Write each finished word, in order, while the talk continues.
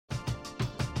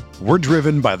We're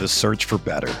driven by the search for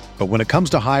better. But when it comes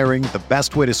to hiring, the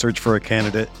best way to search for a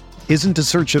candidate isn't to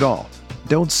search at all.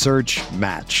 Don't search,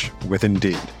 match with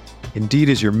Indeed. Indeed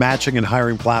is your matching and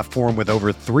hiring platform with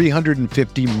over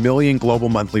 350 million global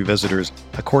monthly visitors,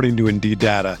 according to Indeed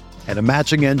data, and a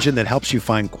matching engine that helps you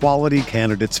find quality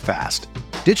candidates fast.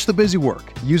 Ditch the busy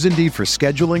work. Use Indeed for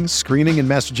scheduling, screening, and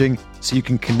messaging so you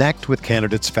can connect with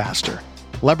candidates faster.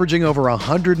 Leveraging over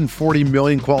 140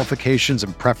 million qualifications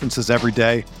and preferences every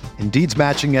day, Indeed's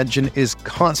matching engine is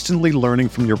constantly learning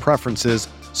from your preferences,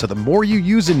 so the more you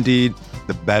use Indeed,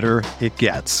 the better it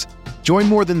gets. Join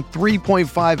more than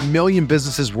 3.5 million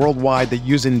businesses worldwide that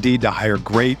use Indeed to hire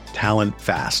great talent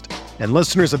fast. And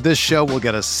listeners of this show will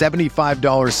get a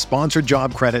 $75 sponsored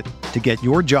job credit to get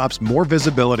your jobs more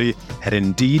visibility at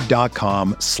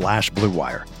Indeed.com/Blue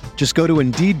Wire. Just go to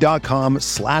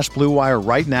Indeed.com/Blue Wire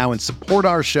right now and support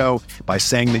our show by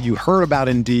saying that you heard about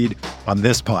Indeed on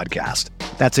this podcast.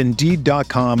 That's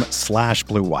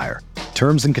Indeed.com/Blue Wire.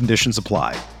 Terms and conditions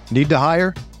apply. Need to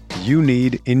hire? You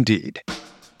need Indeed.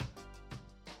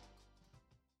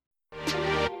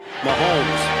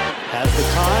 Mahomes has the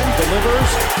time, delivers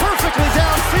perfectly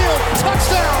downfield.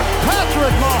 Touchdown!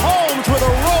 Patrick Mahomes with a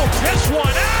rope. This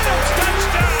one, Adams,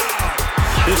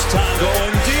 touchdown! This time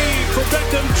going deep for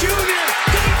Beckham Jr.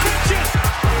 Did he catch it?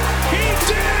 He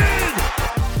did!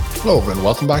 Hello everyone,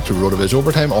 welcome back to RotoViz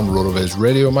Overtime on RotoViz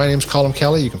Radio. My name's Colin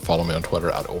Kelly. You can follow me on Twitter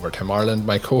at Overtime Ireland.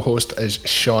 My co-host is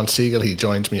Sean Siegel. He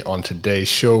joins me on today's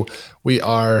show. We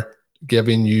are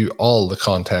giving you all the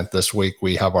content this week.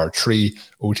 We have our 3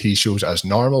 OT shows as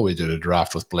normal. We did a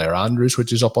draft with Blair Andrews,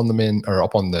 which is up on the main,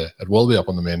 it will be up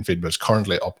on the main feed, but it's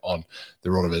currently up on the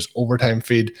RotoViz Overtime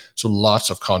feed. So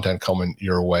lots of content coming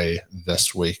your way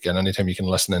this week. And anytime you can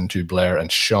listen into Blair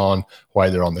and Sean while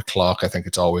they're on the clock, I think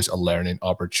it's always a learning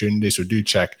opportunity. So do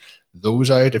check those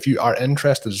out. If you are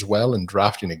interested as well in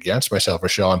drafting against myself or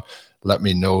Sean, let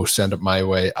me know. Send it my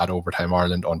way at Overtime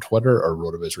Ireland on Twitter or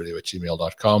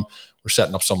rotovizradio@gmail.com. We're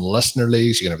setting up some listener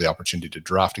leagues. You can have the opportunity to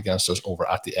draft against us over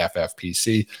at the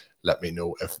FFPC. Let me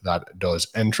know if that does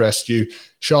interest you.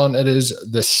 Sean, it is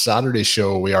this Saturday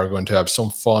show. We are going to have some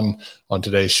fun on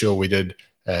today's show. We did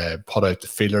put out the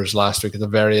feelers last week at the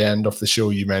very end of the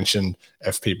show. You mentioned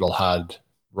if people had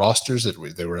rosters that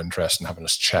they were interested in having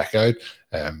us check out,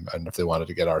 and if they wanted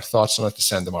to get our thoughts on it, to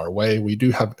send them our way. We do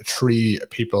have 3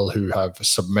 people who have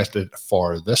submitted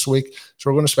for this week, so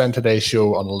we're going to spend today's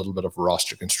show on a little bit of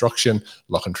roster construction,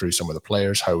 looking through some of the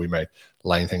players, how we might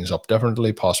line things up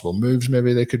differently, possible moves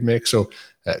maybe they could make. So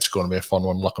it's going to be a fun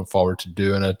one. Looking forward to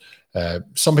doing it.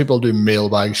 Some people do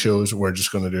mailbag shows. We're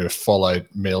just going to do a full-out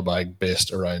mailbag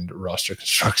based around roster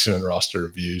construction and roster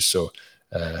reviews. So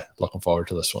looking forward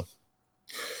to this one.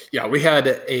 Yeah, we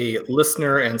had a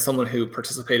listener and someone who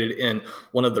participated in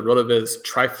one of the RotoViz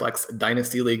Triflex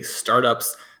Dynasty League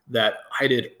startups that I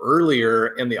did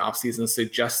earlier in the offseason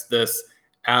suggest this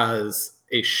as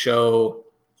a show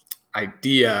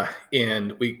idea,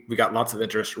 and we got lots of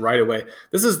interest right away.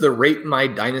 This is the Rate My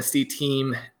Dynasty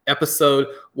Team episode.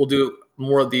 We'll do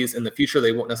more of these in the future.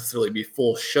 They won't necessarily be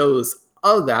full shows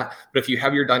of that, but if you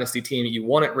have your Dynasty team, you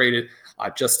want it rated,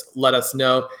 just let us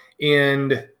know.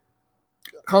 And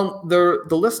the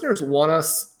listeners want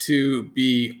us to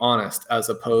be honest as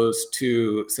opposed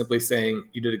to simply saying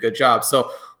you did a good job.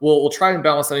 So we'll try and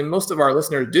balance. I mean, most of our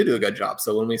listeners do a good job.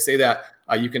 So when we say that,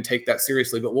 you can take that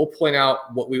seriously, but we'll point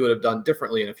out what we would have done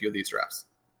differently in a few of these drafts.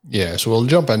 Yeah, so we'll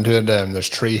jump into it. There's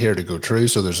 3 here to go through.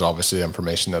 So there's obviously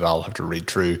information that I'll have to read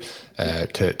through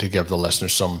to give the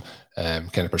listeners some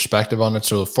kind of perspective on it.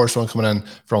 So the first one coming in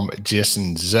from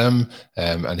Jason Zim,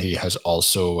 and he has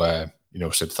also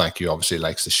said thank you, obviously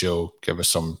likes the show, give us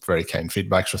some very kind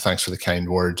feedback. So thanks for the kind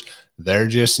words there,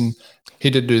 Jason. He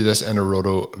did do this in a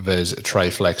RotoViz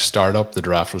Triflex startup. The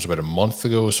draft was about a month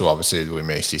ago, so obviously we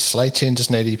may see slight changes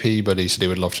in ADP, but he said he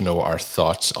would love to know our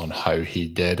thoughts on how he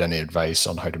did, any advice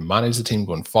on how to manage the team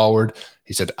going forward.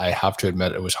 He said, I have to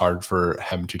admit it was hard for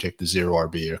him to take the 0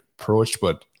 RB approach,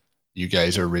 but you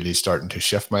guys are really starting to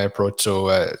shift my approach. So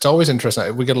it's always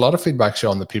interesting. We get a lot of feedback,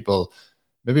 Sean, that people,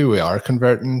 maybe we are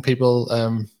converting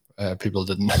people. People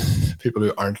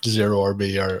who aren't 0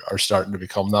 RB are starting to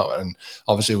become that. And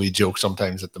obviously we joke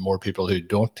sometimes that the more people who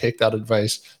don't take that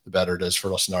advice, the better it is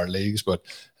for us in our leagues. But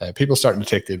people starting to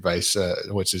take the advice,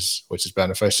 which is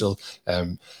beneficial.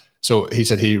 So he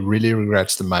said he really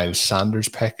regrets the Miles Sanders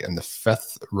pick in the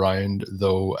 5th round,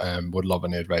 though would love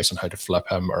any advice on how to flip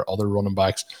him or other running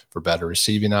backs for better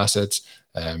receiving assets.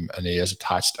 And he has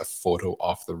attached a photo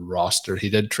of the roster. He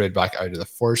did trade back out of the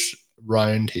 1st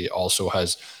round. He also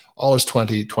has all his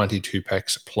 2022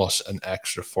 picks plus an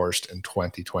extra 1st in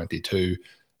 2022.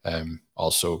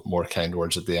 Also, more kind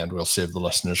words at the end. We'll save the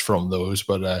listeners from those.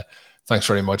 But thanks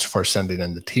very much for sending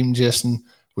in the team, Jason.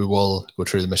 We will go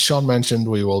through them. As Sean mentioned,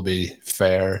 we will be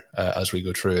fair as we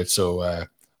go through it. So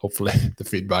hopefully the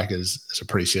feedback is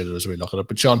appreciated as we look at it.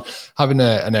 But Sean, having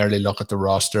an early look at the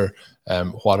roster,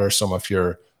 what are some of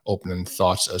your opening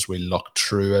thoughts as we look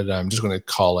through it? I'm just going to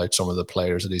call out some of the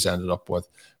players that he's ended up with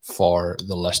for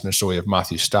the listeners. So we have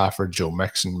Matthew Stafford, Joe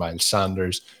Mixon, Miles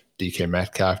Sanders, DK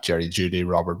Metcalf, Jerry Jeudy,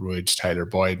 Robert Woods, Tyler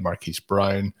Boyd, Marquise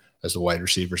Brown as the wide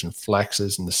receivers and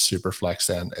flexes. And the super flex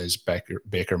then is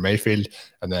Baker Mayfield,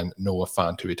 and then Noah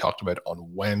Fant, who we talked about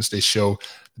on Wednesday's show.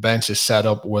 The bench is set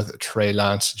up with Trey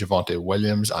Lance, Javonte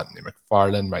Williams, Anthony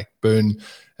McFarland, Mike Boone,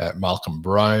 Malcolm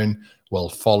Brown, Will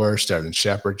Fuller, Sterling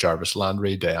Shepard, Jarvis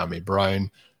Landry, Diami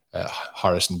Brown,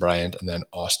 Harrison Bryant, and then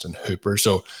Austin Hooper.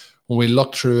 So when we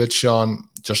look through it, Sean,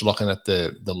 just looking at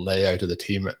the layout of the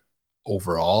team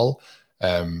overall,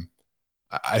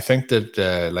 I think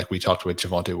that, like we talked about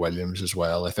Javonte Williams as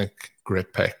well, I think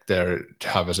great pick there to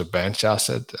have as a bench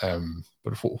asset.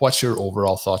 But what's your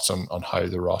overall thoughts on how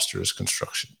the roster is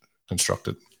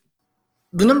constructed?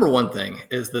 The number one thing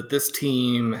is that this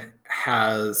team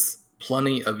has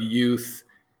plenty of youth,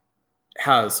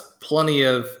 has plenty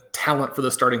of talent for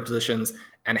the starting positions,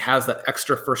 and has that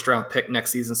extra first-round pick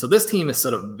next season. So this team is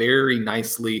set up very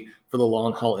nicely for the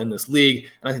long haul in this league.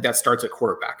 And I think that starts at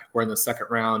quarterback, where in the second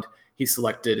round, he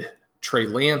selected Trey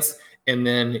Lance, and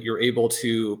then you're able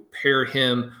to pair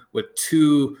him with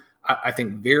two, I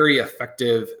think, very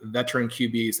effective veteran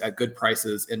QBs at good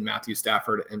prices in Matthew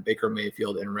Stafford and Baker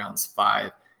Mayfield in rounds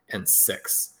 5 and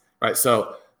 6. Right.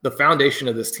 So the foundation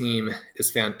of this team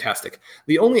is fantastic.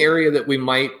 The only area that we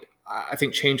might, I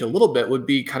think, change a little bit would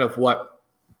be kind of what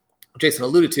Jason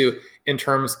alluded to in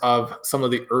terms of some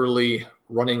of the early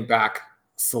running back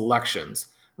selections.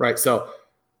 Right. So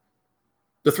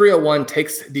the 301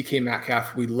 takes DK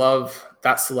Metcalf. We love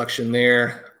that selection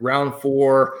there. Round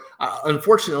 4,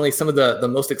 unfortunately, some of the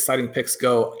most exciting picks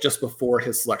go just before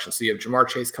his selection. So you have Jamar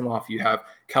Chase come off, you have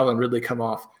Calvin Ridley come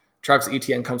off, Travis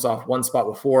Etienne comes off one spot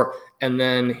before, and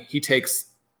then he takes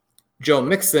Joe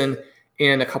Mixon,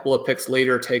 and a couple of picks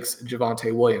later takes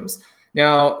Javonte Williams.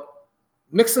 Now,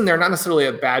 Mixon there, not necessarily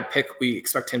a bad pick. We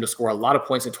expect him to score a lot of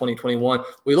points in 2021.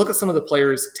 We look at some of the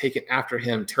players taken after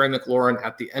him. Terry McLaurin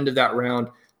at the end of that round,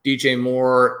 DJ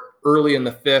Moore early in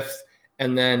the 5th,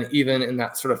 and then even in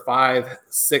that sort of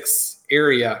 5-6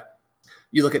 area,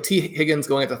 you look at T. Higgins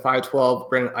going at the 512,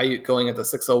 Brandon Ayuk going at the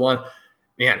 601.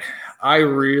 Man, I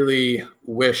really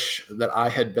wish that I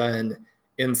had been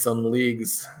in some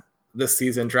leagues this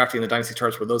season drafting the dynasty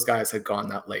charts where those guys had gone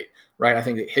that late, right? I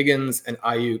think that Higgins and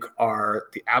Ayuk are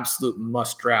the absolute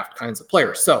must-draft kinds of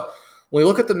players. So when we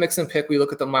look at the Mixon pick, we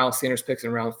look at the Miles Sanders picks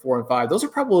in round 4 and 5. Those are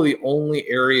probably the only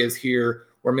areas here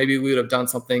where maybe we would have done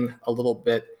something a little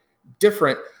bit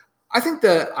different. I think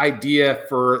the idea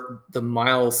for the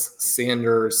Miles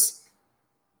Sanders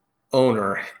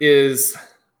owner is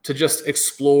to just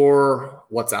explore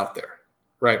what's out there,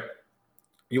 right?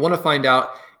 You want to find out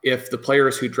if the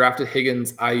players who drafted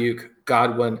Higgins, Ayuk,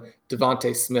 Godwin,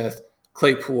 Devontae Smith,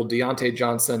 Claypool, Deontay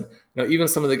Johnson, even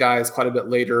some of the guys quite a bit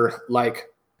later, like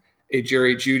a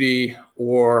Jerry Jeudy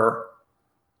or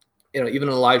even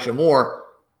Elijah Moore,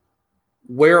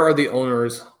 where are the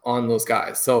owners on those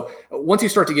guys? So once you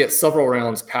start to get several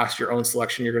rounds past your own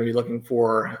selection, you're going to be looking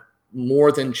for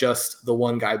more than just the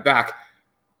one guy back.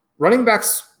 Running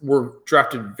backs were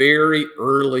drafted very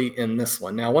early in this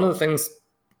one. Now, one of the things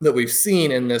that we've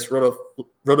seen in this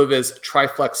RotoViz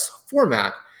Triflex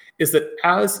format is that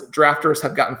as drafters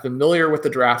have gotten familiar with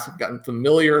the drafts, have gotten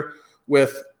familiar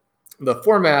with the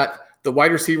format, the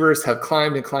wide receivers have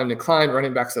climbed and climbed and climbed,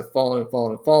 running backs have fallen and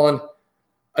fallen and fallen.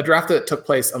 A draft that took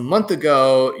place a month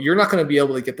ago, you're not going to be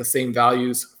able to get the same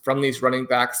values from these running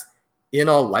backs in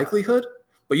all likelihood,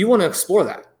 but you want to explore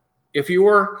that. If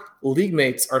your league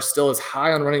mates are still as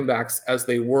high on running backs as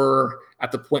they were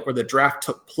at the point where the draft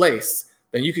took place,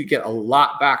 then you could get a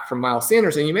lot back from Miles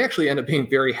Sanders, and you may actually end up being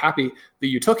very happy that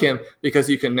you took him because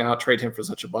you can now trade him for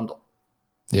such a bundle.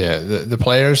 Yeah, the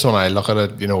players, when I look at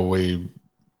it, we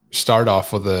start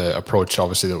off with the approach,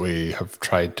 obviously, that we have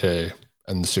tried to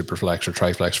in the Superflex or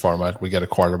Triflex format. We get a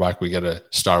quarterback, we get a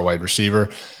star wide receiver,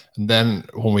 and then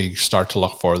when we start to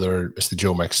look further, it's the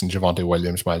Joe Mixon, Javonte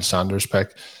Williams, Miles Sanders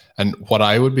pick. And what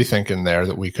I would be thinking there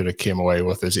that we could have came away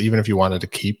with is even if you wanted to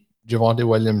keep Javonte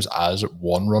Williams as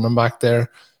one running back there,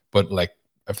 but like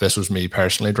if this was me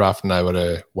personally drafting, I would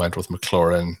have went with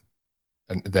McLaurin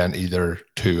and then either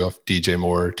two of DJ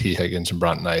Moore, T. Higgins, and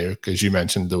Brandon Ayuk. As you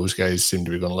mentioned, those guys seem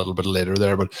to be going a little bit later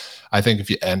there, but I think if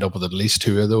you end up with at least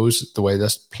two of those, the way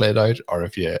this played out, or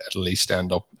if you at least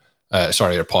end up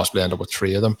or possibly end up with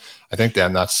 3 of them, I think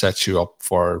then that sets you up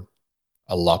for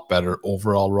a lot better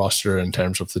overall roster in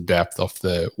terms of the depth of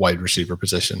the wide receiver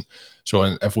position.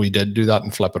 So if we did do that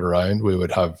and flip it around, we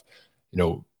would have,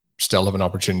 still have an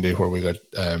opportunity where we got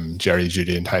Jerry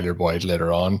Jeudy and Tyler Boyd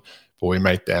later on, but we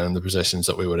might then in the positions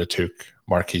that we would have took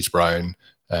Marquise Brown,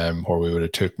 or we would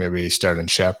have took maybe Sterling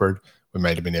Shepard, we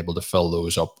might have been able to fill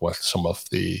those up with some of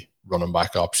the running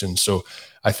back options. So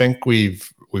I think we've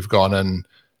gone in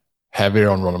heavier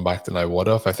on running back than I would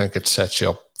have. I think it sets you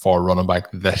up for running back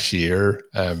this year.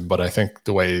 But I think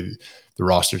the way the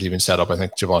roster's even set up, I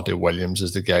think Javonte Williams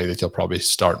is the guy that you'll probably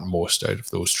start most out of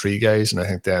those 3 guys. And I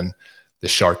think then the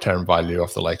short-term value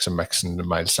of the likes of Mixon and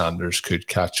Miles Sanders could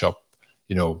catch up,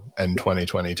 in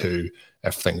 2022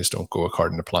 if things don't go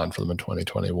according to plan for them in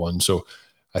 2021. So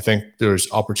I think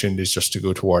there's opportunities just to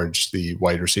go towards the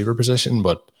wide receiver position,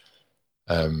 but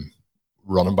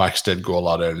running backs did go a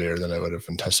lot earlier than I would have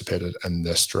anticipated in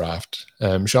this draft.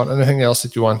 Sean, anything else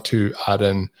that you want to add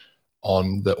in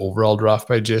on the overall draft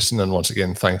by Jason? And once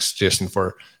again, thanks, Jason,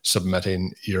 for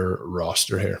submitting your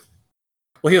roster here.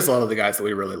 Well, he has a lot of the guys that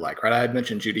we really like, right? I had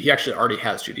mentioned Jeudy. He actually already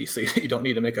has Jeudy, so you don't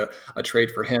need to make a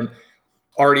trade for him.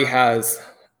 Already has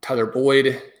Tyler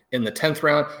Boyd in the 10th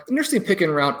round. Interesting pick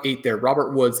in round 8 there.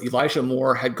 Robert Woods, Elijah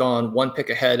Moore had gone 1 pick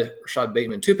ahead, Rashad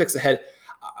Bateman 2 picks ahead.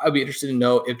 I'd be interested to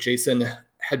know if Jason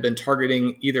had been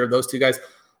targeting either of those 2 guys.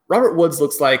 Robert Woods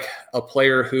looks like a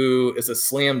player who is a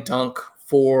slam dunk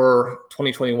for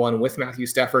 2021 with Matthew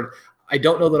Stafford. I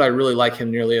don't know that I really like him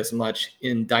nearly as much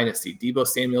in Dynasty. Deebo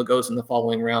Samuel goes in the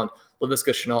following round.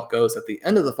 Laviska Shenault goes at the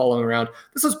end of the following round.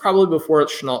 This was probably before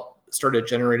Shenault started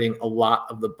generating a lot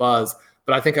of the buzz,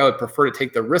 but I think I would prefer to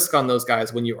take the risk on those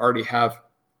guys when you already have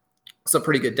some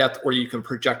pretty good depth, or you can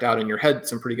project out in your head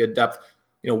some pretty good depth.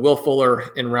 Will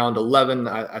Fuller in round 11,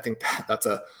 I think that's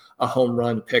a home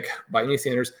run pick by any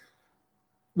standards.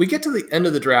 We get to the end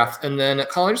of the draft, and then,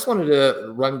 Colin, I just wanted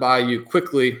to run by you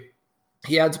quickly.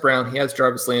 He adds Brown. He adds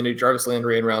Jarvis Landry. Jarvis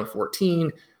Landry in round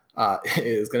 14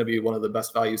 is going to be one of the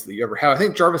best values that you ever have. I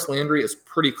think Jarvis Landry is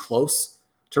pretty close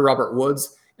to Robert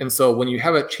Woods, and so when you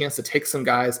have a chance to take some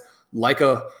guys like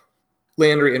a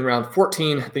Landry in round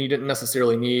 14, then you didn't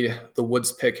necessarily need the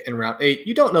Woods pick in round 8.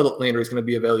 You don't know that Landry is going to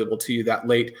be available to you that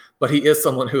late, but he is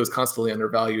someone who is constantly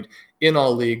undervalued in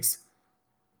all leagues.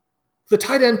 The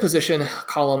tight end position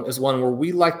column is one where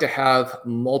we like to have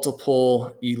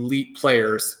multiple elite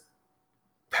players.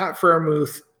 Pat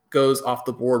Freiermuth goes off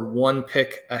the board 1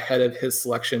 pick ahead of his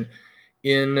selection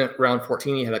in round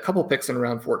 14. He had a couple picks in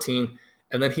round 14,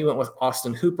 and then he went with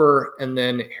Austin Hooper and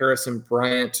then Harrison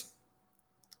Bryant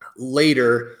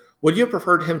later. Would you have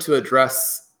preferred him to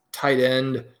address tight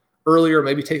end earlier,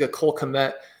 maybe take a Cole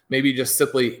Kmet, maybe just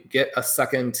simply get a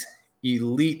second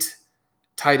elite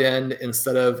tight end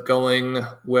instead of going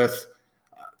with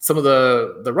some of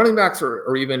the running backs,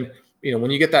 or even,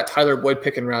 when you get that Tyler Boyd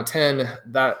pick in round 10,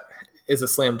 that is a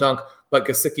slam dunk, but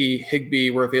Gesicki,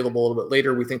 Higbee were available a little bit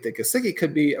later. We think that Gesicki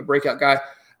could be a breakout guy.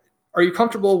 Are you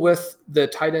comfortable with the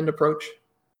tight end approach?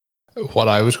 What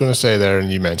I was going to say there, and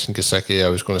you mentioned Gesicki, I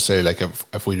was going to say, like,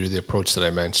 if we do the approach that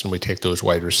I mentioned, we take those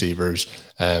wide receivers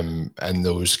and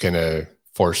those kind of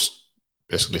first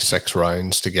basically 6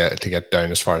 rounds to get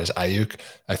down as far as Ayuk.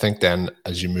 I think then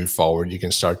as you move forward, you can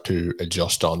start to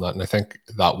adjust on that. And I think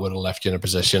that would have left you in a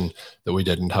position that we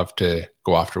didn't have to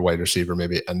go after wide receiver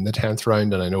maybe in the 10th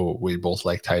round. And I know we both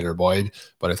like Tyler Boyd,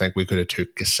 but I think we could have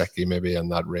took Gesicki maybe in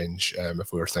that range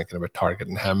if we were thinking about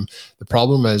targeting him. The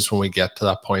problem is when we get to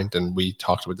that point, and we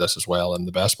talked about this as well in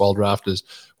the best ball draft, is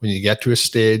when you get to a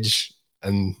stage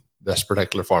in this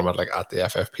particular format, like at the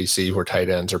FFPC where tight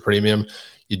ends are premium,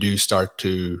 you do start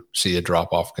to see a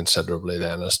drop off considerably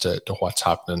then as to what's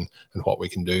happening and what we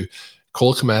can do.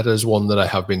 Cole Kmet is one that I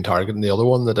have been targeting. The other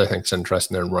one that I think is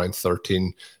interesting there in round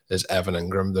 13 is Evan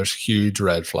Ingram. There's huge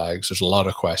red flags. There's a lot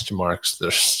of question marks.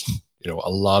 There's a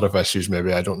lot of issues.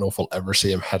 Maybe I don't know if we'll ever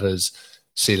see him hit his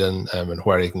ceiling and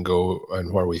where he can go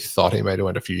and where we thought he might have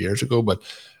went a few years ago. But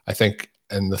I think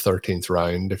in the 13th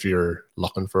round, if you're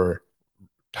looking for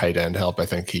tight end help, I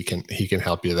think he can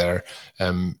help you there.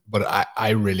 But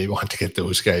I really want to get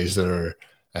those guys that are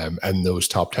in those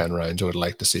top 10 rounds. I would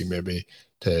like to see maybe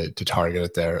to target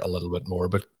it there a little bit more.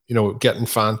 But getting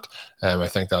Fant, I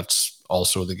think that's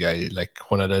also the guy, like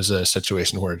when it is a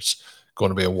situation where it's going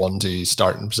to be a onesie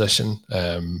starting position,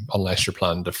 unless you're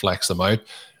planning to flex them out,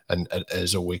 and it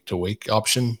is a week-to-week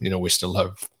option. We still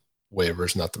have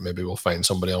waivers, not that maybe we'll find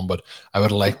somebody on, but I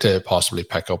would like to possibly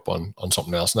pick up on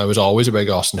something else. And I was always a big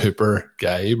Austin Hooper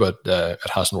guy, but it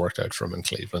hasn't worked out for him in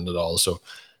Cleveland at all. So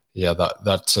yeah,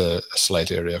 that's a slight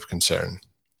area of concern.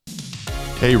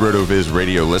 Hey, RotoViz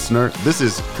radio listener, this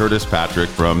is Curtis Patrick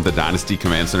from the Dynasty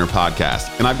Command Center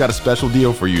podcast, and I've got a special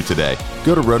deal for you today.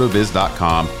 Go to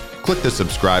rotoviz.com, click the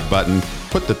subscribe button,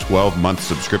 put the 12-month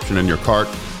subscription in your cart,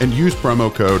 and use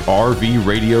promo code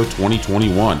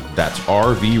RVRadio2021. That's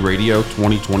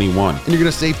RVRadio2021, and you're going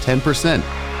to save 10%.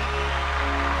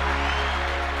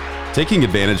 Taking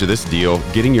advantage of this deal,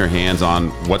 getting your hands on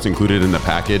what's included in the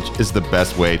package is the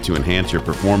best way to enhance your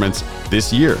performance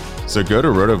this year. So go to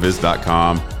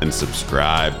rotoviz.com and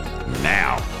subscribe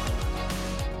now.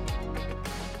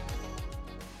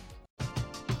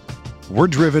 We're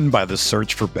driven by the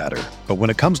search for better. But when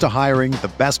it comes to hiring,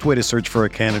 the best way to search for a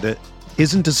candidate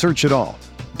isn't to search at all.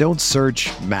 Don't search,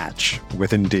 match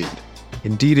with Indeed.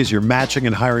 Indeed is your matching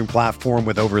and hiring platform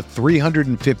with over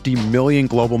 350 million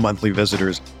global monthly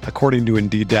visitors, according to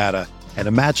Indeed data, and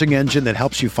a matching engine that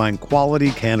helps you find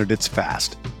quality candidates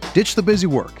fast. Ditch the busy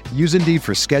work. Use Indeed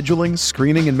for scheduling,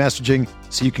 screening, and messaging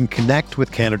so you can connect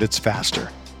with candidates faster.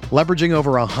 Leveraging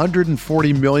over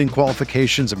 140 million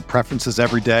qualifications and preferences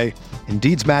every day,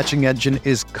 Indeed's matching engine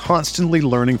is constantly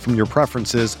learning from your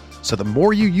preferences, so the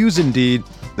more you use Indeed,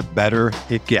 the better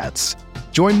it gets.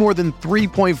 Join more than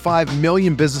 3.5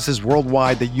 million businesses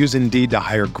worldwide that use Indeed to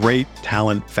hire great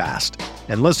talent fast.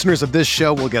 And listeners of this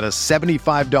show will get a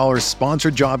 $75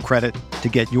 sponsored job credit to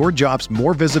get your jobs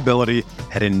more visibility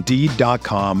at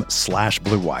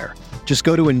Indeed.com/Blue Wire. Just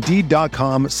go to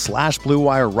Indeed.com/Blue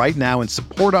Wire right now and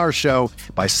support our show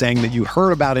by saying that you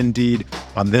heard about Indeed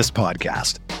on this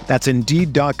podcast. That's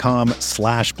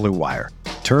Indeed.com/Blue Wire.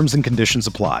 Terms and conditions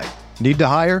apply. Need to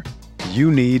hire?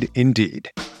 You need Indeed.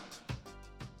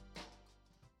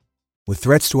 With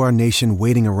threats to our nation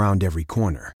waiting around every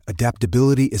corner,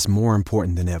 adaptability is more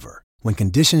important than ever. When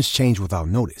conditions change without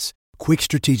notice, quick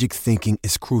strategic thinking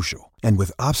is crucial. And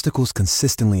with obstacles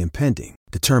consistently impending,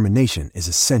 determination is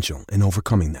essential in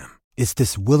overcoming them. It's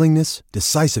this willingness,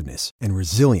 decisiveness, and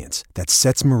resilience that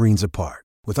sets Marines apart.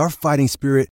 With our fighting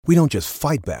spirit, we don't just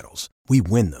fight battles, we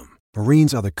win them.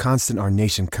 Marines are the constant our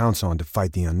nation counts on to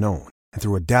fight the unknown. And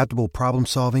through adaptable problem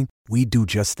solving, we do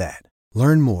just that.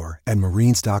 Learn more at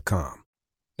Marines.com.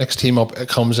 Next team up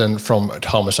comes in from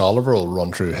Thomas Oliver. We'll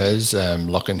run through his.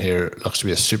 Looking here, looks to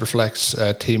be a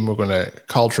Superflex team. We're going to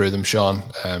call through them, Sean.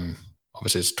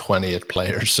 Obviously, it's 28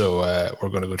 players, so we're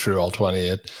going to go through all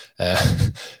 28.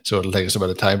 So it'll take us a bit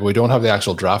of time. But we don't have the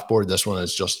actual draft board. This one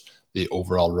is just the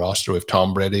overall roster. We have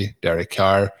Tom Brady, Derek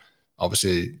Carr,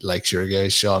 obviously likes your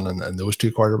guys, Sean, and those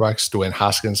two quarterbacks, Dwayne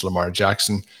Haskins, Lamar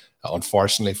Jackson.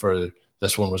 Unfortunately for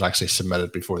this one was actually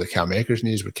submitted before the Cam Akers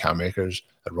news, with Cam Akers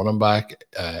at running back,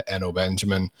 Eno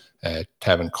Benjamin,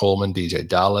 Tevin Coleman, DJ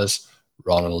Dallas,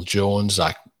 Ronald Jones,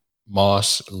 Zach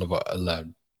Moss,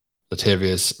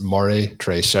 Latavius Murray,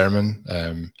 Trey Sermon,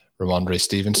 Ramondre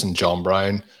Stevenson, John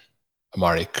Brown,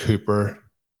 Amari Cooper,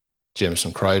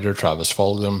 Jameson Crowder, Travis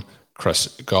Fulgham, Chris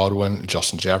Godwin,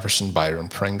 Justin Jefferson, Byron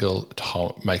Pringle,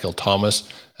 Michael Thomas,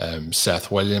 Seth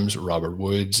Williams, Robert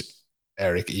Woods,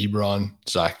 Eric Ebron,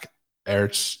 Zach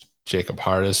Ertz, Jacob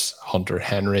Harris, Hunter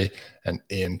Henry, and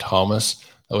Ian Thomas.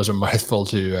 That was a mouthful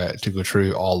to go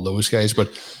through all those guys. But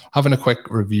having a quick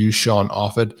review, Sean,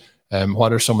 off it,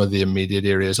 what are some of the immediate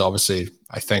areas? Obviously,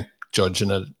 I think judging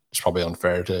it is probably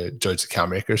unfair to judge the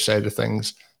Cam Akers side of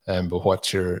things. But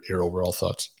what's your overall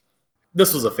thoughts?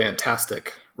 This was a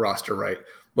fantastic roster, right,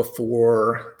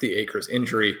 before the Akers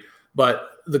injury.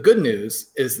 But the good news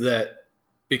is that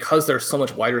because there's so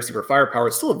much wide receiver firepower,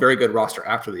 it's still a very good roster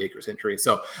after the Akers injury.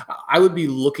 So I would be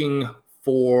looking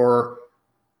for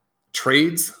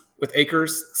trades with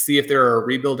Akers, see if there are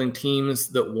rebuilding teams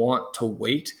that want to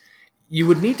wait. You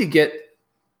would need to get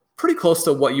pretty close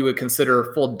to what you would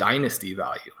consider full dynasty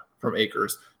value from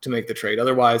Akers to make the trade.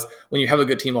 Otherwise, when you have a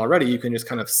good team already, you can just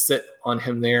kind of sit on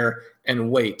him there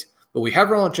and wait. But we have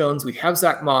Ronald Jones, we have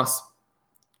Zach Moss.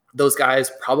 Those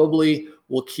guys probably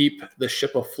will keep the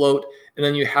ship afloat. And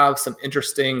then you have some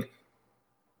interesting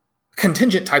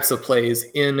contingent types of plays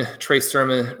in Trey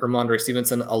Sermon, Ramondre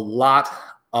Stevenson. A lot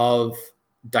of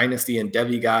dynasty and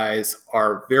Devy guys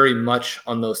are very much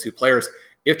on those two players.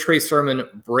 If Trey Sermon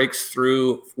breaks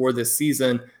through for this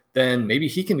season, then maybe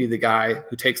he can be the guy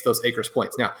who takes those Akers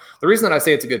points. Now, the reason that I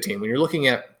say it's a good team, when you're looking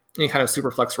at any kind of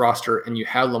super flex roster and you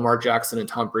have Lamar Jackson and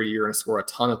Tom Brady, you're going to score a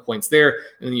ton of points there.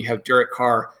 And then you have Derek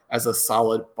Carr as a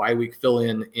solid bye-week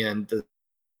fill-in and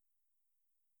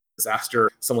disaster,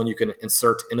 someone you can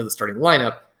insert into the starting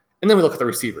lineup. And then we look at the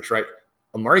receivers, right?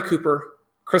 Amari Cooper,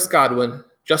 Chris Godwin,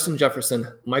 Justin Jefferson,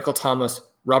 Michael Thomas,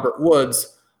 Robert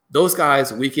Woods. Those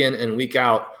guys week in and week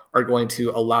out are going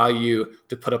to allow you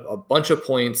to put up a bunch of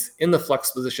points in the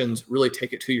flex positions, really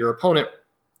take it to your opponent.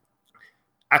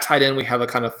 At tight end, we have a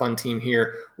kind of fun team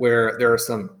here where there are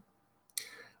some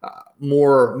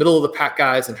more middle of the pack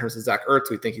guys in terms of Zach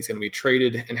Ertz. We think he's going to be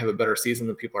traded and have a better season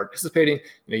than people are anticipating.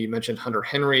 You mentioned Hunter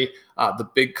Henry, the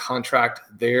big contract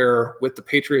there with the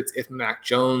Patriots. If Mac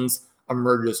Jones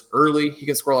emerges early, he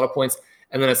can score a lot of points.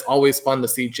 And then it's always fun to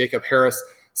see Jacob Harris,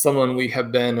 someone we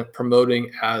have been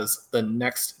promoting as the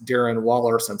next Darren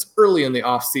Waller since early in the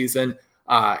offseason.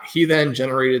 He then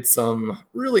generated some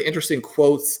really interesting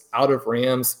quotes out of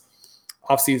Rams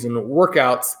offseason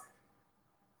workouts.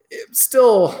 It's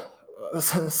still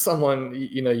someone,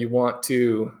 you want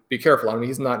to be careful. I mean,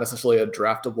 he's not necessarily a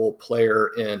draftable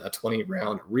player in a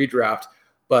 20-round redraft,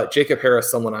 but Jacob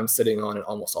Harris, someone I'm sitting on in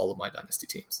almost all of my dynasty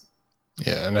teams.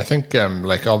 Yeah, and I think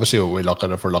obviously what we look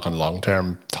at, if we're looking long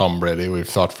term, Tom Brady, we've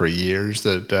thought for years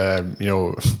that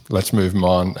let's move him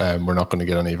on. We're not going to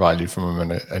get any value from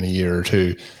him in a year or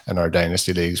two in our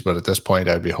dynasty leagues. But at this point,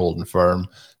 I'd be holding firm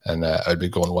and I'd be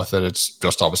going with it. It's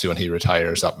just obviously when he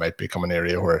retires, that might become an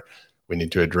area where we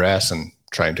need to address, and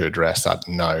trying to address that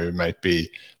now might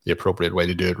be the appropriate way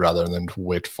to do it rather than to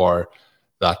wait for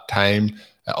that time.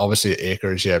 Obviously,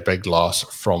 Akers, big loss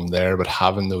from there, but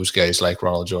having those guys like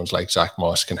Ronald Jones, like Zach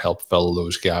Moss can help fill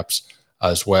those gaps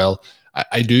as well.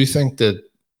 I do think that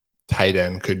tight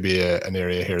end could be an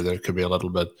area here that could be a little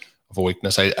bit of a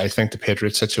weakness. I think the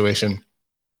Patriots situation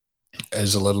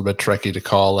is a little bit tricky to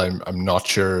call. I'm not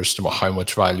sure as to how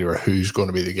much value or who's going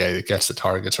to be the guy that gets the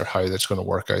targets or how that's going to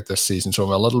work out this season. So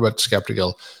I'm a little bit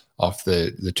skeptical of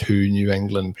the two New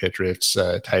England Patriots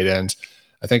tight ends.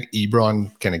 I think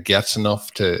Ebron kind of gets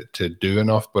enough to do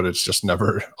enough, but it's just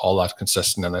never all that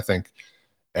consistent. And I think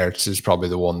Ertz is probably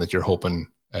the one that you're hoping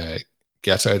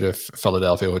gets out of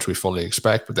Philadelphia, which we fully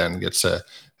expect, but then gets a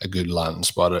good landing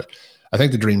spot. I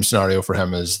think the dream scenario for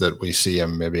him is that we see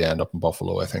him maybe end up in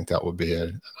Buffalo. I think that would be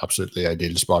an absolutely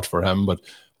ideal spot for him, but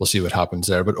we'll see what happens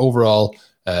there. But overall,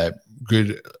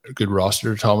 good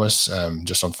roster, Thomas.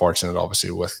 Just unfortunate,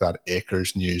 obviously, with that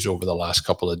Akers news over the last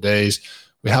couple of days.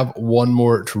 We have one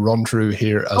more to run through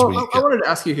here. I wanted to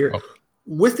ask you here,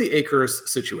 with the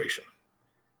Akers situation,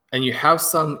 and you have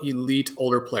some elite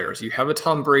older players. You have a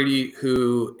Tom Brady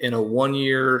who, in a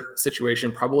one-year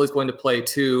situation, probably is going to play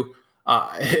two.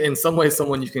 In some ways,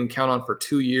 someone you can count on for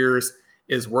 2 years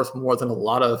is worth more than a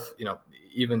lot of,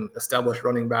 even established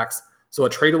running backs. So a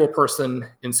tradable person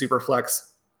in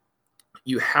Superflex.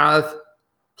 You have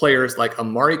players like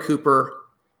Amari Cooper,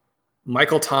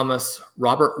 Michael Thomas,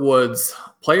 Robert Woods,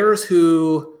 players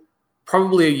who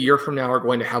probably a year from now are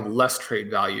going to have less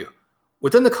trade value.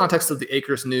 Within the context of the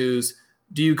Akers news,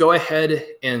 do you go ahead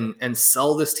and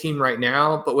sell this team right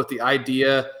now, but with the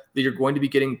idea that you're going to be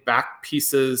getting back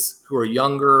pieces who are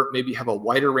younger, maybe have a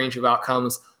wider range of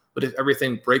outcomes, but if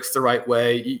everything breaks the right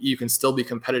way, you can still be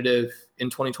competitive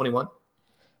in 2021?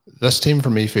 This team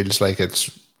for me feels like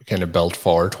it's kind of built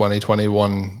for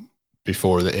 2021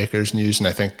 before the Akers news. And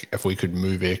I think if we could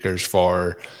move Akers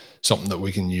for something that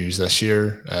we can use this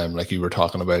year, like you were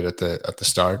talking about at the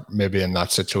start, maybe in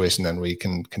that situation, then we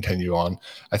can continue on.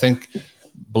 I think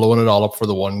blowing it all up for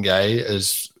the one guy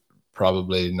is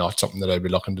probably not something that I'd be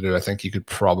looking to do. I think you could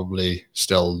probably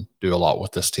still do a lot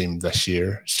with this team this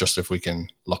year. It's just if we can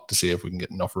look to see if we can get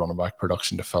enough running back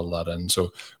production to fill that in.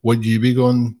 So would you be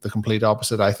going the complete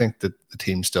opposite? I think that the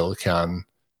team still can,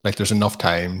 there's enough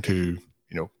time to,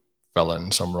 fill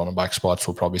in some running back spots.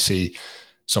 We'll probably see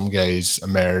some guys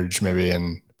emerge maybe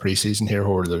in preseason here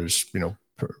where there's,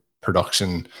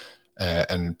 production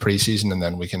in preseason, and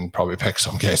then we can probably pick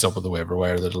some guys up with the waiver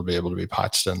wire that'll be able to be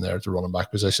patched in there at the running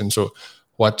back position. So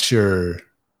would you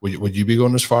be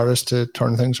going as far as to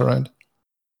turn things around?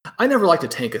 I never like to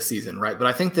tank a season, right? But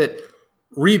I think that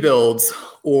rebuilds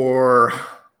or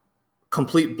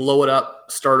complete blow it up,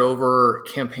 start over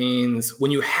campaigns, when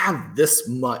you have this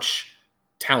much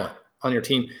talent on your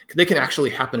team, they can actually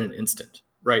happen in an instant,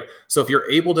 right? So if you're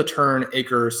able to turn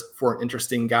Akers for an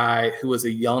interesting guy who is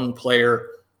a young player,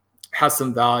 has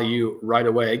some value right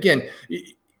away. Again,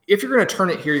 if you're going to turn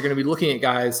it here, you're going to be looking at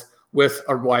guys with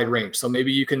a wide range. So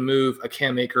maybe you can move a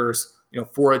Cam Akers,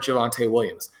 for a Javonte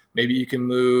Williams. Maybe you can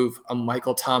move a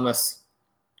Michael Thomas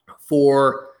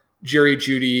for Jerry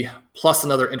Jeudy, plus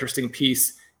another interesting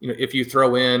piece. If you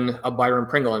throw in a Byron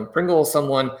Pringle, and Pringle is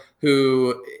someone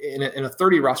who in a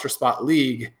 30 roster spot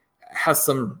league has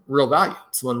some real value.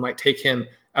 Someone might take him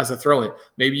as a throw-in.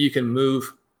 Maybe you can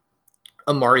move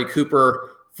Amari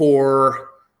Cooper for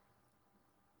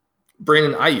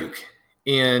Brandon Ayuk.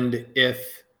 And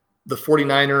if the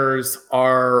 49ers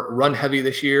are run heavy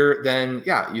this year, then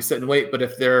you sit and wait. But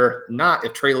if they're not,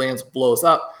 if Trey Lance blows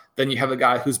up, then you have a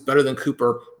guy who's better than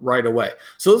Cooper right away.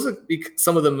 So those would be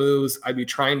some of the moves I'd be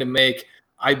trying to make.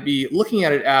 I'd be looking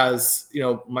at it as,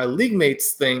 my league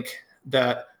mates think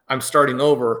that I'm starting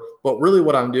over, but really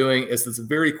what I'm doing is this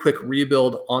very quick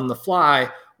rebuild on the fly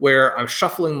where I'm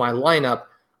shuffling my lineup.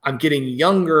 I'm getting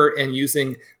younger and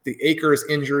using the Akers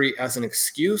injury as an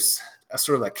excuse, as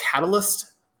sort of a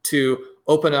catalyst to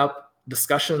open up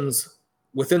discussions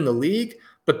within the league.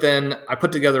 But then I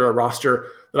put together a roster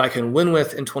that I can win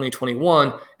with in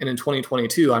 2021. And in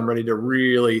 2022, I'm ready to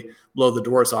really blow the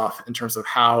doors off in terms of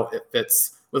how it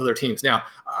fits with other teams. Now,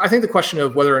 I think the question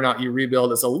of whether or not you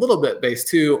rebuild is a little bit based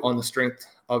too on the strength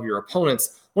of your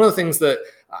opponents. One of the things that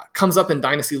comes up in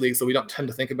dynasty leagues that we don't tend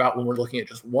to think about when we're looking at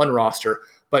just one roster,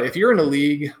 but if you're in a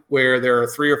league where there are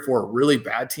 3 or 4 really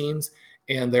bad teams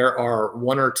and there are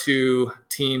 1 or 2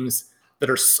 teams that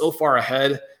are so far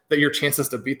ahead that your chances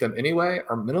to beat them anyway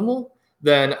are minimal,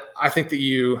 then I think that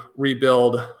you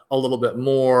rebuild a little bit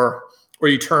more, or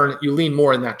you lean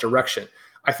more in that direction.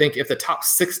 I think if the top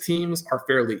 6 teams are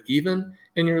fairly even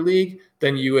in your league,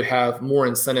 then you would have more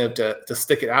incentive to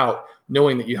stick it out,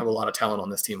 knowing that you have a lot of talent on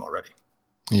this team already.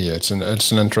 Yeah, it's an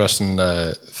interesting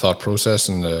thought process,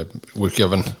 and we've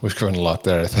given a lot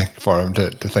there, I think, for him to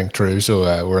think through.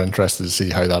 So we're interested to see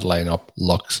how that lineup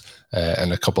looks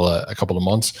in a couple of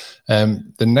months.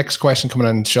 The next question coming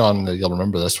in, Sean, you'll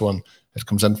remember this one. It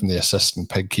comes in from the assistant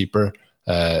pig keeper,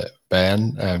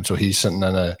 Ben. So he's sitting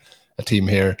in a team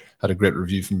here. Had a great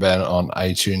review from Ben on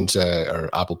iTunes or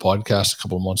Apple Podcasts a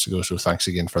couple of months ago. So thanks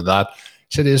again for that.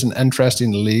 He said he has an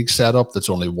interesting league setup that's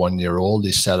only 1 year old.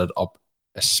 He set it up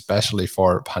especially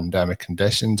for pandemic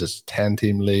conditions. It's a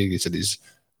 10-team league. He said he's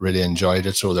really enjoyed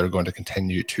it, so they're going to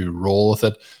continue to roll with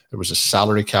it. There was a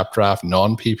salary cap draft,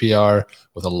 non-PPR,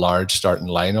 with a large starting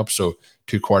lineup. So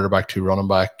 2 quarterback, 2 running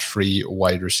back, 3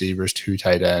 wide receivers, 2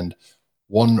 tight end,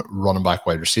 1 running back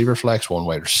wide receiver flex, 1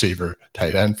 wide receiver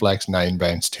tight end flex, 9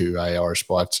 bench, 2 IR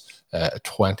spots,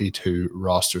 22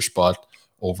 roster spot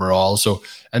overall. So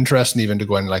interesting even to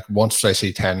go in, like once I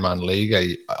see 10-man league,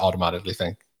 I automatically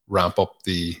think ramp up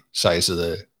the size of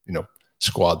the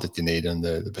squad that you need and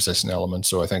the position element.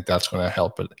 So I think that's going to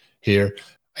help it here.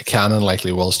 I can and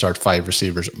likely will start 5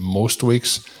 receivers most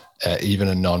weeks, even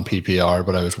in non-PPR,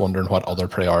 but I was wondering what other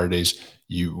priorities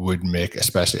you would make,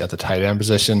 especially at the tight end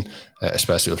position,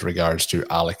 especially with regards to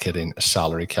allocating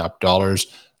salary cap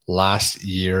dollars. Last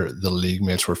year, the league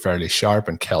mates were fairly sharp,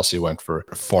 and Kelsey went for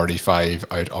 45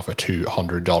 out of a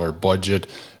 $200 budget,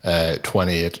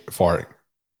 28 for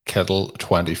Kittle,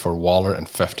 20 for Waller, and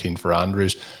 15 for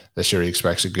Andrews. This year he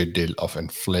expects a good deal of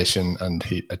inflation, and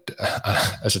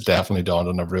as it definitely dawned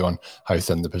on everyone how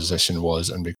thin the position was,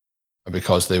 and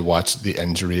because they watched the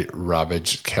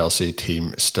injury-ravaged Kelsey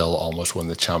team still almost win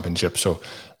the championship. So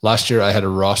last year I had a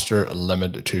roster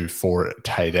limited to 4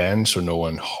 tight ends, so no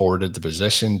one hoarded the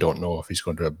position. Don't know if he's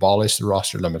going to abolish the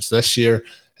roster limits this year.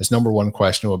 His number one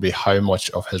question will be how much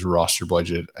of his roster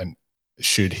budget and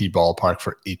should he ballpark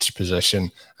for each position,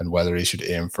 and whether he should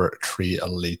aim for 3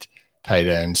 elite tight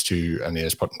ends to, and he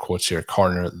has put in quotes here,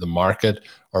 corner the market,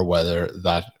 or whether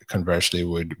that conversely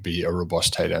would be a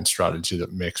robust tight end strategy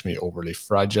that makes me overly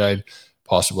fragile.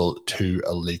 Possible 2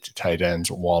 elite tight ends,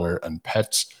 Waller and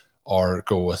Pitts, or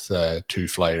go with 2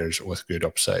 flyers with good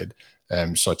upside,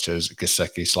 such as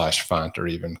Gesicki / Fant, or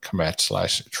even Komet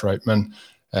 / Troutman.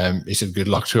 He said good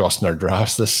luck to us in our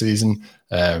drafts this season.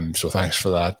 So thanks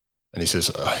for that. And he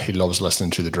says he loves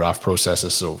listening to the draft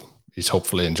processes, so he's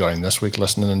hopefully enjoying this week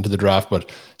listening into the draft, but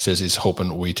says he's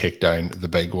hoping we take down the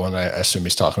big one. I assume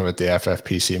he's talking about the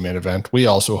FFPC main event. We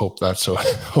also hope that, so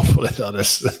hopefully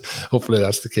that's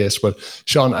the case. But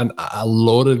Sean, a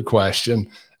loaded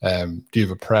question. Do you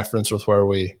have a preference with where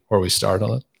we start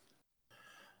on it?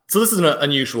 So this is an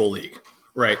unusual league,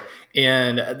 right?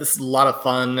 And this is a lot of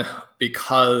fun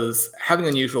because having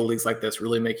unusual leagues like this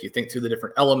really make you think through the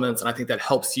different elements. And I think that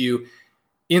helps you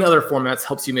in other formats,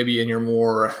 helps you maybe in your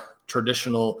more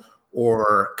traditional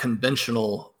or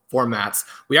conventional formats.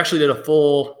 We actually did a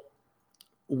full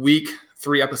week,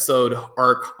 3-episode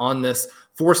arc on this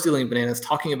for Stealing Bananas,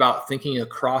 talking about thinking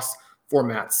across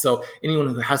formats. So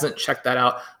anyone who hasn't checked that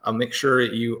out, make sure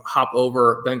you hop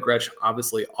over. Ben Gretsch,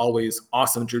 obviously always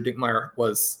awesome. Drew Dinkmeyer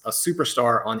was a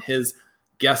superstar on his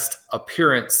guest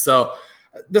appearance. So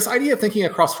this idea of thinking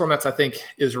across formats, I think,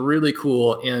 is really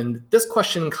cool. And this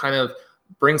question kind of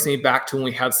brings me back to when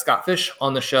we had Scott Fish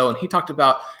on the show, and he talked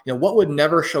about, what would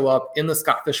never show up in the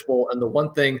Scott Fish Bowl. And the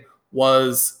one thing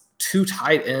was 2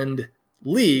 tight end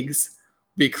leagues,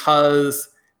 because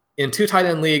in 2 tight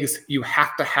end leagues, you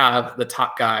have to have the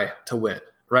top guy to win,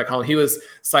 right, Colin? He was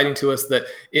citing to us that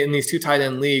in these 2 tight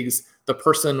end leagues, the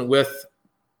person with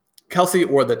Kelsey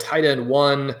or the tight end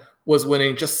 1 was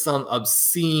winning just some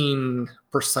obscene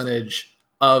percentage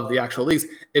of the actual leagues,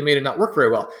 it made it not work very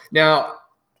well. Now,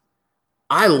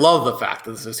 I love the fact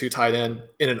that this is 2 tight end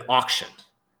in an auction,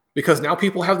 because now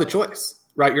people have the choice,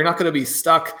 right? You're not going to be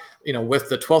stuck, with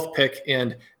the 12th pick.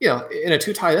 And, in a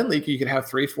 2 tight end league, you could have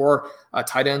 3-4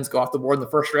 tight ends go off the board in the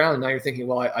first round. And now you're thinking,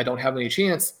 well, I don't have any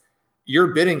chance. You're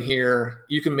bidding here.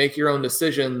 You can make your own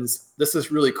decisions. This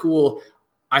is really cool.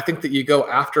 I think that you go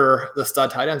after the stud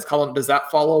tight ends. Colin, does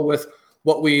that follow with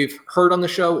what we've heard on the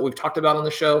show, what we've talked about on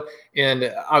the show?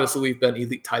 And obviously we've been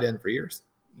elite tight end for years.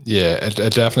 Yeah, it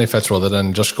definitely fits with it.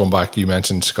 And just going back, you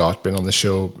mentioned Scott being on the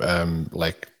show.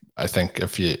 I think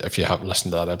if you have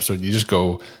listened to that episode, you just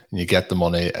go and you get the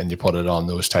money and you put it on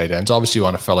those tight ends. Obviously, you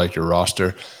want to fill out your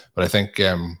roster, but I think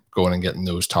going and getting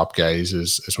those top guys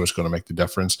is what's going to make the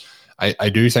difference. I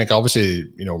do think,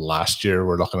 obviously, last year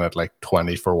we're looking at like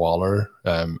 20 for Waller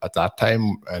at that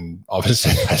time. And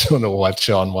obviously, I don't know what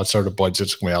sort of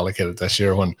budget's going to be allocated this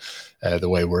year when the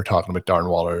way we're talking about Darren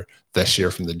Waller this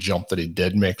year from the jump that he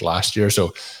did make last year.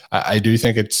 So I do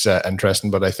think it's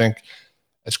interesting, but I think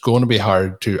it's going to be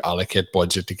hard to allocate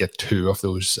budget to get 2 of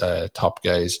those top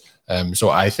guys. So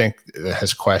I think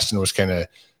his question was kind of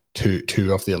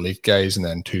two of the elite guys and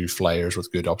then 2 flyers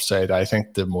with good upside. I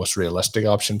think the most realistic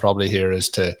option probably here is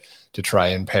to try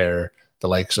and pair the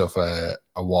likes of a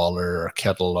Waller or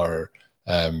Kittle or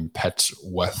Pitts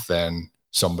with then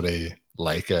somebody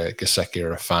like a Gesicki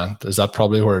or a Fant. Is that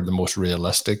probably where the most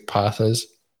realistic path is?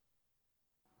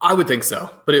 I would think so,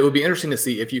 but it would be interesting to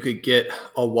see if you could get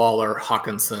a Waller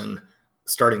Hawkinson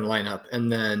starting lineup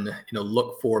and then,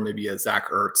 look for maybe a Zach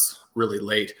Ertz really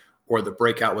late or the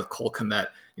breakout with Cole Kmet,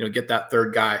 get that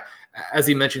third guy. As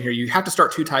he mentioned here, you have to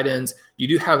start 2 tight ends. You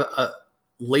do have a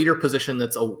later position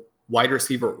that's a wide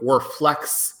receiver or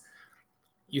flex.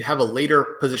 You have a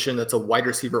later position that's a wide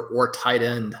receiver or tight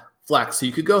end flex. So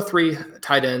you could go 3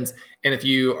 tight ends. And if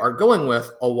you are going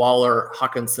with a Waller,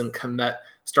 Hawkinson, Kmet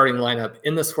starting lineup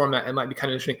in this format, it might be kind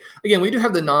of interesting. Again, we do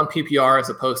have the non-PPR as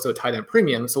opposed to a tight end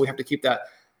premium, so we have to keep that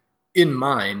in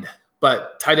mind.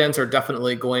 But tight ends are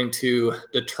definitely going to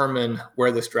determine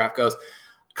where this draft goes.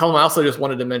 Colin, I also just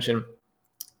wanted to mention,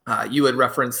 you had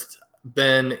referenced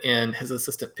Ben and his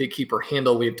assistant pig keeper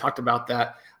handle. We had talked about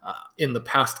that in the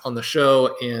past on the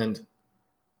show. And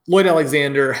Lloyd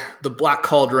Alexander, the Black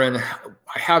Cauldron.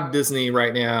 I have Disney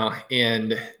right now,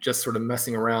 and just sort of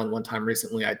messing around one time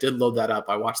recently, I did load that up.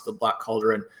 I watched the Black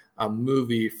Cauldron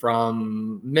movie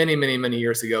from many, many, many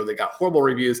years ago. They got horrible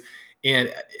reviews,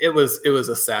 and it was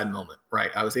a sad moment, right?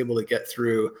 I was able to get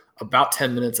through about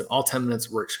 10 minutes, and all 10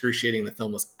 minutes were excruciating. The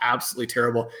film was absolutely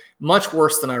terrible, much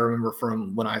worse than I remember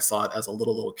from when I saw it as a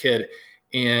little kid.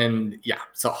 And yeah,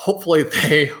 so hopefully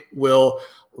they will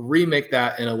remake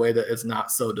that in a way that is not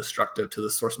so destructive to the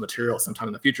source material sometime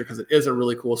in the future, because it is a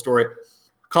really cool story.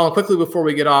 Colin, quickly before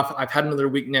we get off, I've had another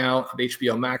week now of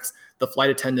HBO Max. The Flight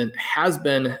Attendant has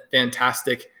been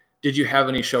fantastic. Did you have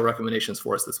any show recommendations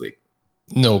for us this week?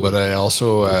 No, but I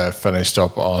also finished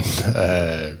up on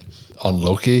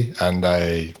Loki, and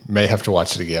I may have to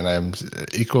watch it again. I'm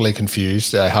equally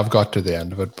confused. I have got to the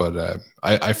end of it, but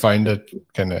I find it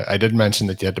kind of, I did mention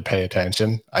that you had to pay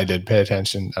attention. I did pay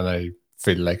attention, and I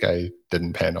feel like I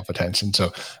didn't pay enough attention.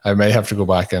 So I may have to go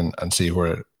back and see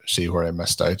where I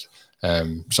missed out.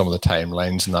 Some of the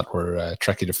timelines and that were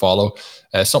tricky to follow.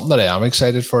 Something that I am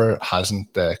excited for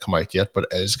hasn't come out yet, but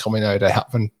is coming out. I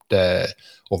haven't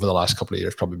over the last couple of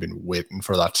years probably been waiting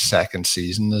for that second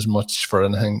season as much for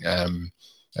anything.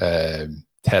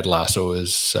 Ted Lasso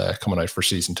is coming out for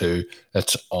season 2.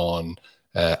 It's on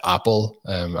Apple,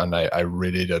 and I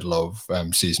really did love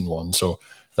season 1. So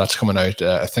that's coming out.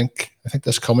 I think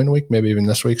this coming week, maybe even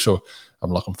this week. So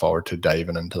I'm looking forward to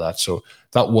diving into that. So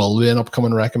that will be an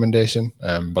upcoming recommendation.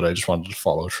 But I just wanted to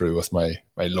follow through with my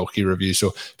Loki review.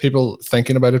 So people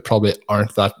thinking about it probably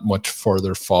aren't that much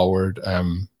further forward,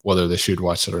 whether they should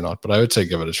watch it or not. But I would say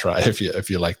give it a try if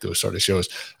you like those sort of shows.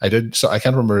 I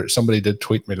can't remember. Somebody did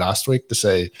tweet me last week to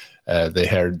say they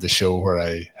heard the show where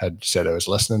I had said I was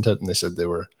listening to it, and they said they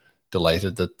were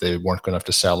delighted that they weren't going to have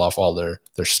to sell off all their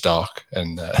stock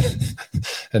in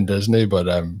Disney. But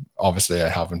obviously I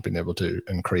haven't been able to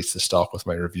increase the stock with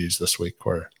my reviews this week,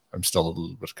 where I'm still a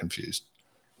little bit confused.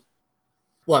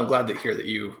 Well, I'm glad to hear that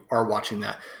you are watching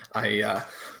that. I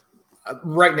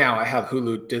right now I have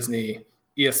Hulu, Disney,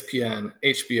 ESPN,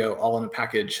 HBO all in a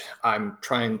package. I'm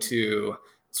trying to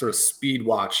sort of speed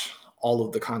watch all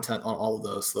of the content on all of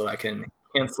those so that I can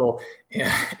cancel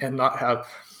and not have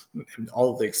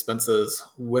all of the expenses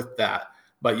with that.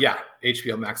 But yeah,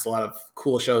 HBO Max, a lot of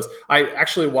cool shows. I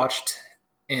actually watched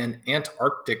an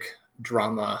Antarctic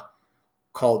drama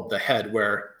called The Head,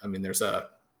 where, I mean, there's a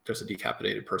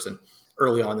decapitated person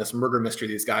early on, this murder mystery,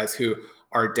 these guys who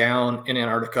are down in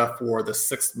Antarctica for the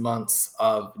 6 months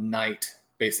of night,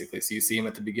 basically. So you see them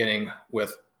at the beginning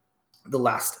with the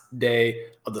last day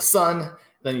of the sun,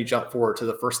 then you jump forward to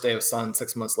the first day of sun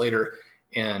 6 months later,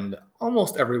 and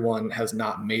almost everyone has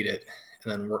not made it,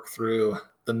 and then work through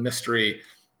the mystery.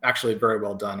 Actually very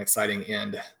well done, exciting,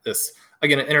 and this,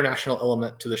 again, an international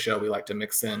element to the show. We like to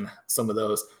mix in some of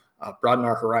those, broaden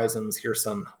our horizons, hear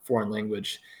some foreign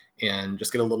language, and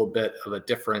just get a little bit of a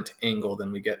different angle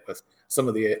than we get with some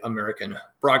of the American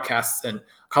broadcasts. And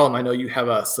Colm, I know you have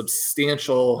a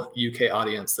substantial UK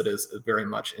audience that is very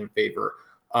much in favor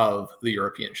of the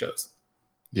European shows.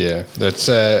 Yeah, that's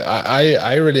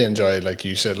I really enjoy, like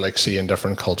you said, like seeing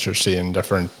different cultures, seeing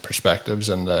different perspectives,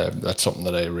 and that's something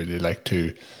that I really like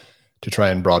to try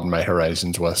and broaden my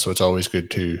horizons with. So it's always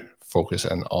good to focus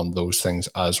in on those things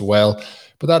as well.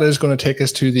 But that is going to take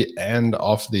us to the end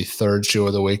of the third show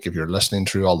of the week. If you're listening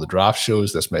through all the draft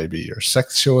shows, this may be your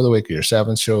 6th show of the week or your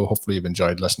 7th show. Hopefully you've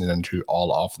enjoyed listening into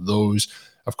all of those.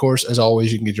 Of course, as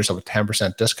always, you can get yourself a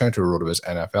 10% discount to a RotoViz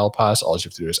NFL Pass. All you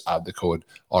have to do is add the code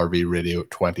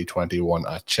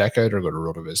RVRadio2021 at checkout, or go to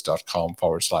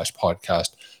rotoviz.com/podcast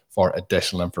for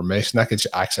additional information. That gets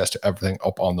you access to everything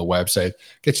up on the website,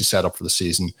 gets you set up for the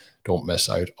season. Don't miss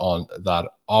out on that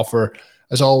offer.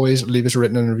 As always, leave us a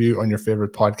written review on your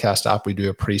favorite podcast app. We do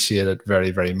appreciate it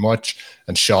very, very much.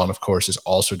 And Sean, of course, is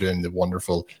also doing the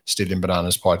wonderful Stealing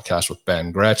Bananas podcast with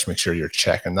Ben Gretsch. Make sure you're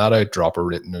checking that out. Drop a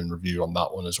written review on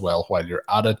that one as well while you're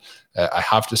at it. I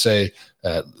have to say,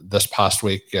 this past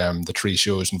week, the 3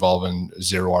 shows involving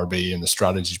Zero RB and the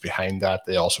strategies behind that.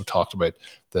 They also talked about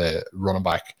the running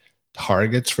back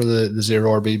targets for the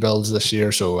Zero RB builds this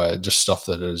year. So just stuff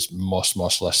that is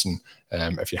must listen.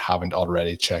 If you haven't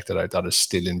already checked it out, that is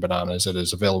Stealing Bananas. It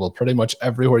is available pretty much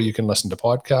everywhere you can listen to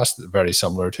podcasts, very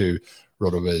similar to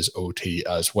RotoViz OT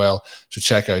as well. So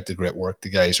check out the great work the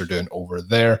guys are doing over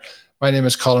there. My name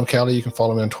is Colm Kelly. You can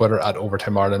follow me on Twitter at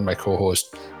Overtime Ireland. My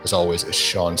co-host, as always, is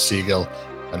Sean Siegel.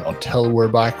 And until we're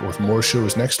back with more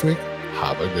shows next week,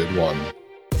 have a good one.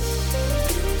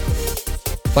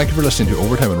 Thank you for listening to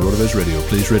Overtime on RotoViz Radio.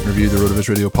 Please rate and review the RotoViz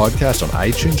Radio podcast on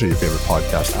iTunes or your favorite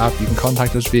podcast app. You can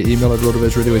contact us via email at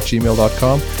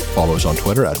rotovizradio@gmail.com. Follow us on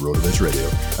Twitter at RotoViz Radio.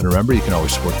 And remember, you can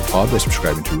always support the pod by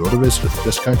subscribing to RotoViz with a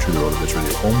discount through the RotoViz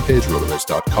Radio homepage,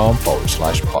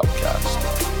 rotoviz.com/podcast.